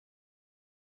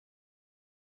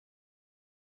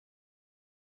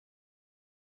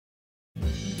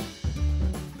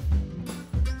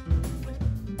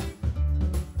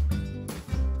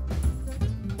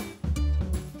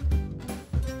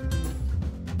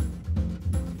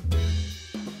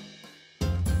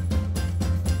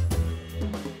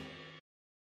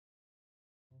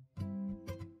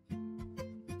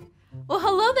Well,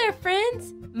 hello there,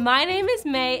 friends. My name is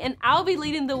May, and I'll be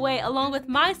leading the way along with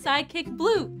my sidekick,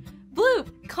 Bloop.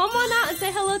 Bloop, come on out and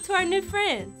say hello to our new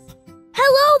friends.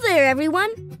 Hello there,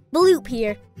 everyone. Bloop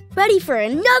here, ready for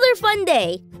another fun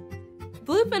day.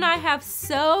 Bloop and I have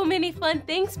so many fun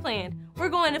things planned. We're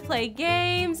going to play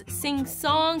games, sing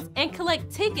songs, and collect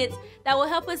tickets that will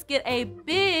help us get a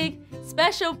big,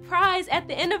 special prize at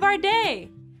the end of our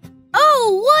day.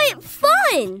 Oh, what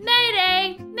fun!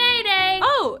 Mayday! Mayday!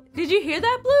 Oh, did you hear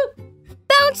that, Bloop?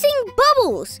 Bouncing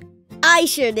bubbles! I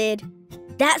sure did.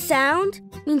 That sound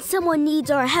means someone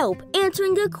needs our help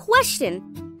answering a question.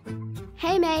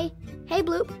 Hey, May. Hey,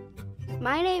 Bloop.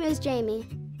 My name is Jamie,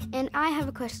 and I have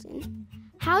a question.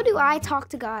 How do I talk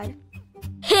to God?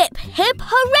 Hip, hip,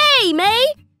 hooray, May!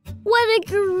 What a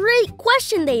great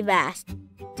question they've asked.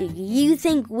 Do you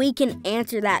think we can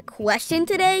answer that question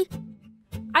today?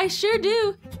 I sure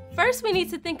do. First, we need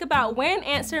to think about where an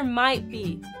answer might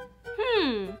be.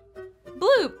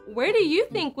 Bloop, where do you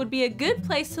think would be a good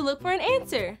place to look for an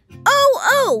answer?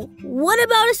 Oh, what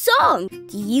about a song?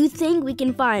 Do you think we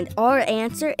can find our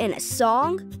answer in a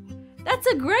song? That's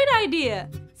a great idea.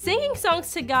 Singing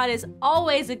songs to God is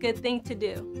always a good thing to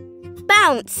do.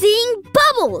 Bouncing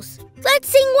bubbles! Let's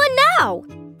sing one now!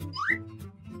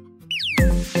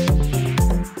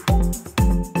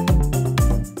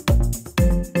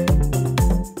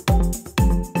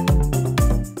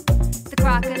 The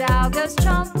crocodile goes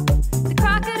chomp. The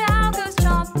crocodile goes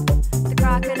chomp. The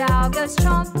crocodile goes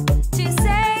chomp. To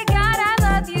say, God, I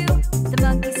love you. The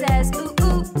monkey says, ooh,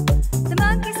 ooh. The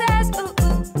monkey says, ooh,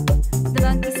 ooh. The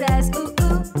monkey says, ooh,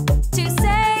 ooh. To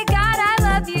say, God, I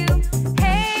love you.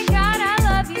 Hey, God, I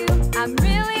love you. I'm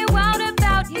really wild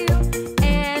about you.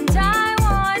 And I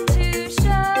want to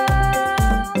show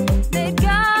that,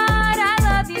 God, I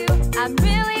love you. I'm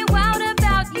really wild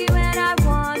about you. And I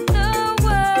want the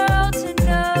world to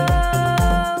know.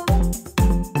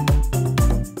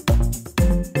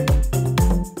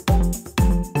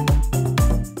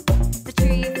 The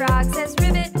tree frog says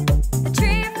ribbit. The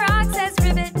tree frog says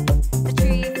ribbit. The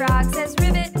tree frog says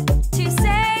ribbit. To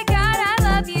say, God, I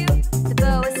love you. The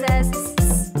boa says,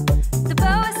 the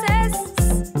boa says,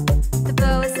 the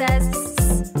boa says,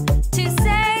 to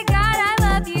say, God, I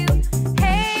love you.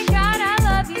 Hey, God, I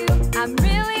love you. I'm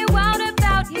really wild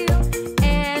about you.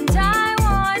 And I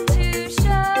want to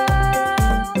show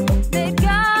that,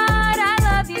 God, I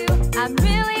love you. I'm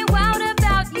really wild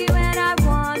about you. And I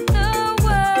want the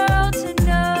world to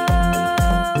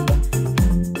know.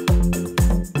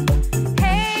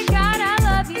 Hey, God, I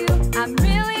love you. I'm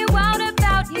really wild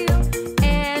about you.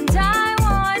 And I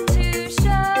want to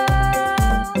show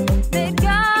that,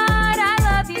 God, I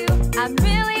love you. I'm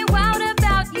really wild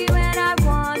about you. And I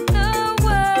want the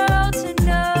world to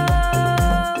know.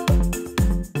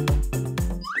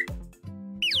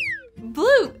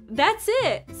 Bloop, that's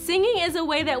it. Singing is a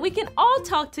way that we can all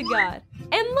talk to God.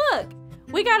 And look,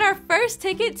 we got our first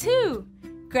ticket too.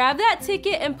 Grab that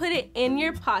ticket and put it in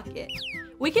your pocket.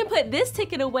 We can put this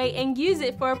ticket away and use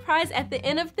it for a prize at the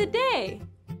end of the day.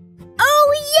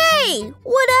 Oh, yay!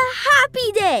 What a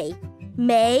happy day!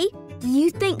 May, do you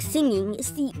think singing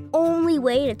is the only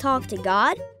way to talk to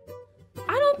God?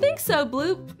 I don't think so,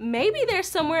 Bloop. Maybe there's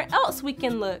somewhere else we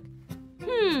can look.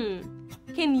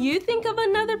 Can you think of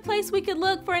another place we could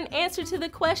look for an answer to the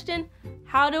question,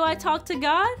 how do I talk to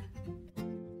God?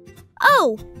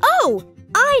 Oh,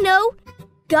 I know!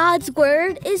 God's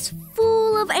Word is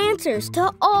full of answers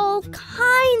to all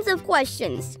kinds of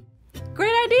questions.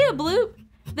 Great idea, Bloop.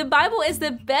 The Bible is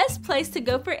the best place to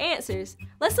go for answers.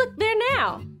 Let's look there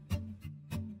now.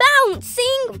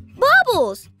 Bouncing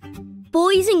bubbles!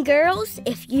 Boys and girls,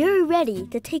 if you're ready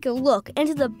to take a look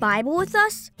into the Bible with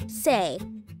us, say,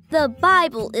 the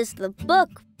Bible is the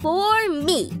book for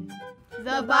me.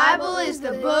 The Bible is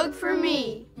the book for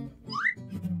me.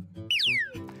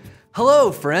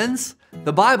 Hello, friends.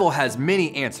 The Bible has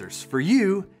many answers for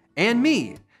you and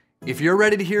me. If you're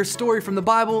ready to hear a story from the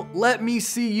Bible, let me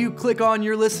see you click on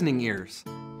your listening ears.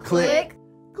 Click,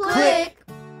 click.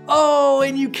 Oh,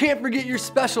 and you can't forget your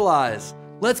special eyes.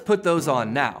 Let's put those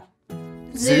on now.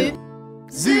 Zoop,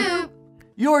 zoop.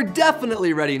 You're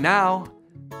definitely ready now.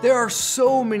 There are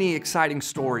so many exciting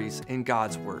stories in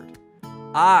God's Word.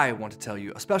 I want to tell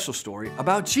you a special story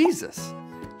about Jesus.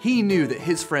 He knew that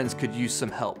his friends could use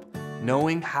some help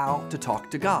knowing how to talk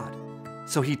to God.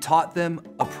 So he taught them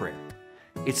a prayer.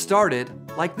 It started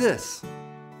like this.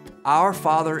 Our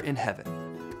Father in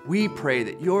heaven, we pray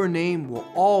that your name will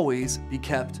always be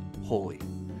kept holy.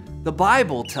 The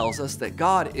Bible tells us that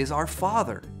God is our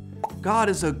Father. God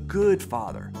is a good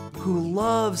Father who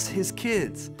loves his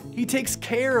kids. He takes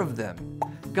care of them.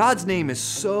 God's name is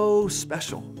so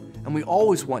special, and we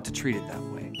always want to treat it that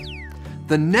way.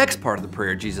 The next part of the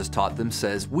prayer Jesus taught them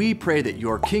says, we pray that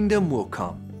your kingdom will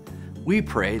come. We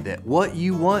pray that what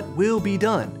you want will be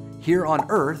done here on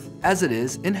earth as it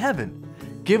is in heaven.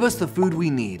 Give us the food we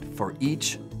need for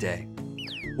each day.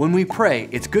 When we pray,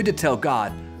 it's good to tell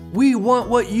God, we want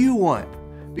what you want,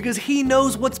 because He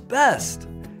knows what's best.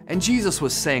 And Jesus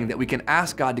was saying that we can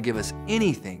ask God to give us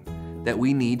anything that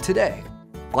we need today,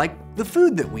 like the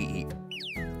food that we eat.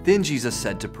 Then Jesus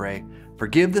said to pray,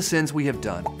 forgive the sins we have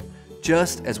done,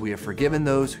 just as we have forgiven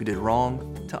those who did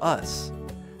wrong to us.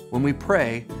 When we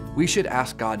pray, we should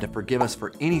ask God to forgive us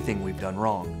for anything we've done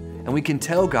wrong, and we can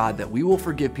tell God that we will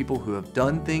forgive people who have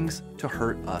done things to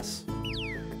hurt us.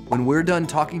 When we're done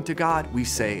talking to God, we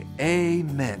say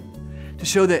amen, to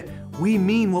show that we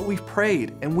mean what we've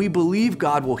prayed and we believe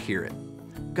God will hear it.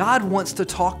 God wants to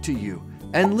talk to you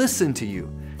and listen to you.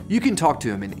 You can talk to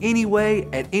Him in any way,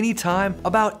 at any time,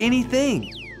 about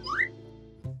anything.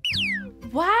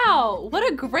 Wow, what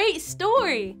a great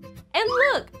story! And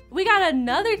look, we got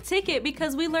another ticket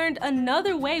because we learned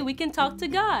another way we can talk to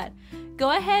God.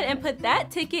 Go ahead and put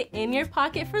that ticket in your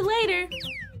pocket for later.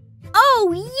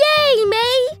 Oh, yay,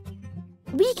 May!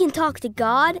 We can talk to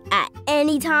God at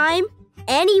any time,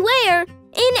 anywhere,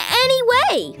 in any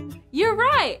way. You're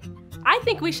right. I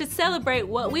think we should celebrate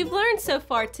what we've learned so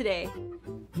far today.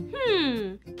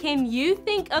 Can you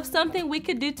think of something we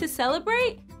could do to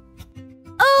celebrate?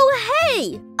 Oh,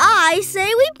 hey! I say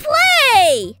we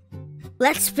play!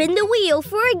 Let's spin the wheel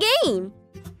for a game.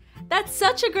 That's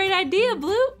such a great idea,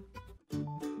 Bloop.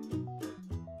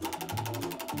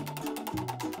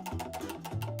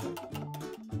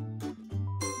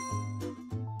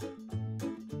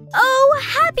 Oh,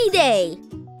 happy day!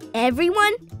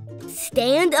 Everyone,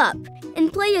 stand up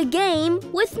and play a game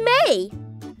with May.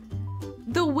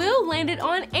 The wheel landed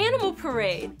on Animal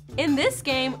Parade. In this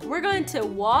game, we're going to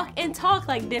walk and talk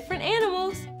like different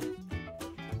animals.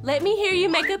 Let me hear you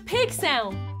make a pig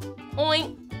sound.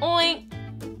 Oink, oink.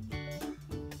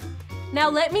 Now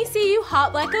let me see you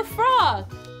hop like a frog.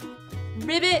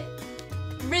 Ribbit,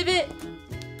 ribbit.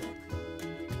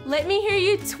 Let me hear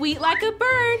you tweet like a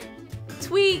bird.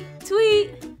 Tweet,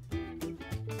 tweet.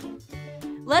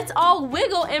 Let's all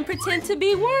wiggle and pretend to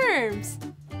be worms.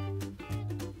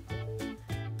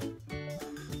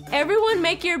 Everyone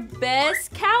make your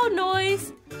best cow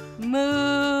noise.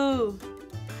 Moo,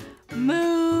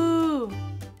 moo.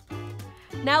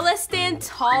 Now let's stand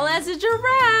tall as a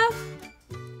giraffe.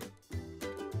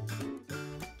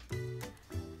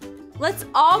 Let's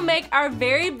all make our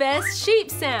very best sheep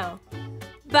sound.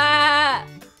 Ba,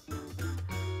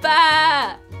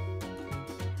 ba.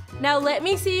 Now let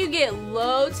me see you get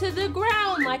low to the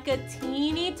ground like a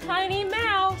teeny tiny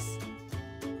mouse.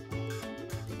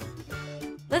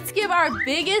 Let's give our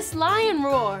biggest lion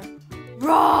roar.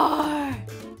 Roar!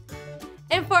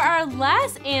 And for our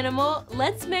last animal,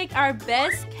 let's make our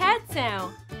best cat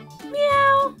sound.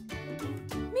 Meow,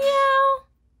 meow.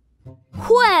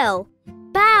 Well,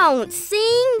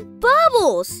 bouncing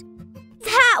bubbles.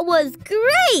 That was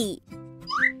great.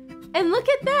 And look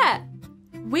at that.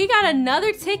 We got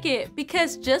another ticket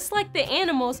because just like the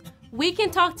animals, we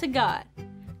can talk to God.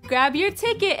 Grab your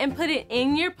ticket and put it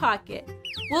in your pocket.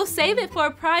 We'll save it for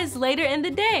a prize later in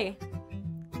the day.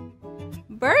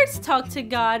 Birds talk to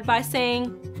God by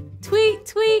saying, tweet,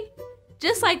 tweet,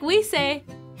 just like we say,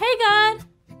 hey God.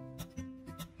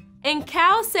 And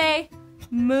cows say,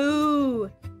 moo,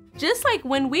 just like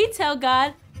when we tell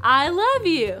God, I love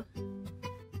you.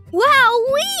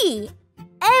 Wowee!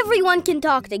 Everyone can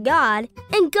talk to God,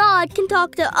 and God can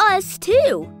talk to us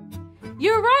too.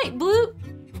 You're right, Bloop.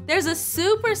 There's a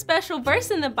super special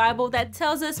verse in the Bible that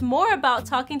tells us more about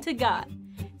talking to God.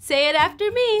 Say it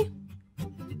after me.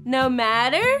 No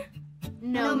matter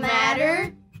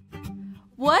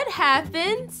what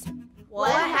happens,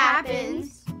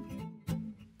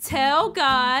 tell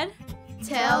God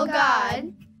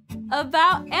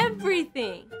about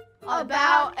everything.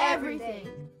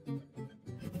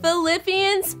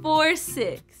 Philippians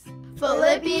 4:6.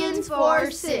 Philippians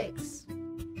 4:6.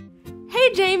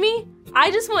 Hey Jamie,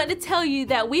 I just wanted to tell you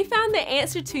that we found the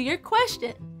answer to your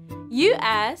question. You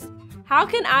asked, how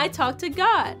can I talk to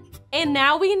God? And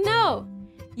now we know.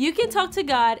 You can talk to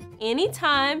God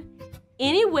anytime,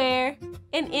 anywhere,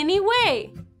 in any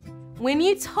way. When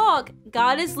you talk,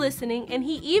 God is listening and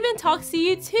He even talks to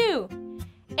you too.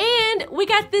 And we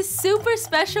got this super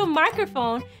special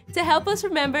microphone to help us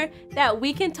remember that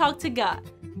we can talk to God.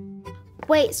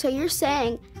 Wait, so you're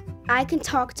saying I can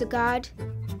talk to God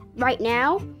right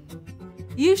now?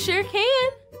 You sure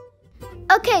can.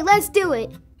 Okay, let's do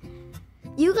it.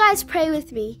 You guys pray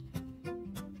with me.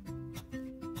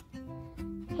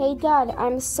 Hey God,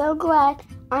 I'm so glad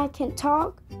I can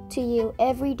talk to you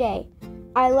every day.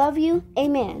 I love you.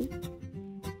 Amen.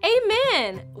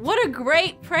 Amen. What a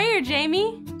great prayer,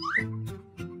 Jamie.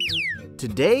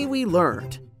 Today we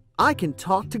learned, I can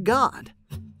talk to God.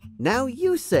 Now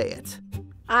you say it.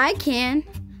 I can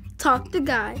talk to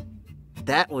God.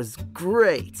 That was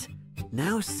great.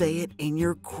 Now say it in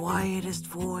your quietest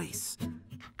voice.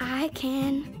 I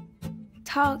can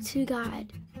talk to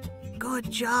God.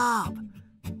 Good job.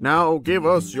 Now give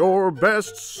us your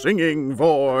best singing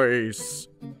voice.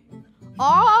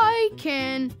 I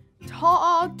can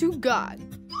talk to God.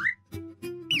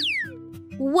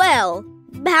 Well,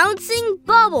 bouncing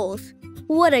bubbles.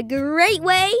 What a great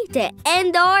way to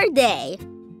end our day.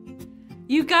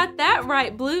 You got that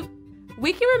right, Bloop.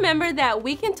 We can remember that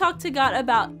we can talk to God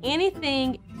about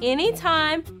anything,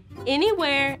 anytime,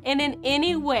 anywhere, and in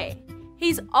any way.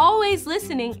 He's always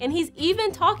listening, and He's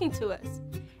even talking to us.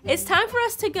 It's time for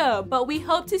us to go, but we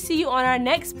hope to see you on our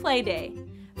next play day.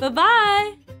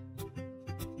 Bye-bye.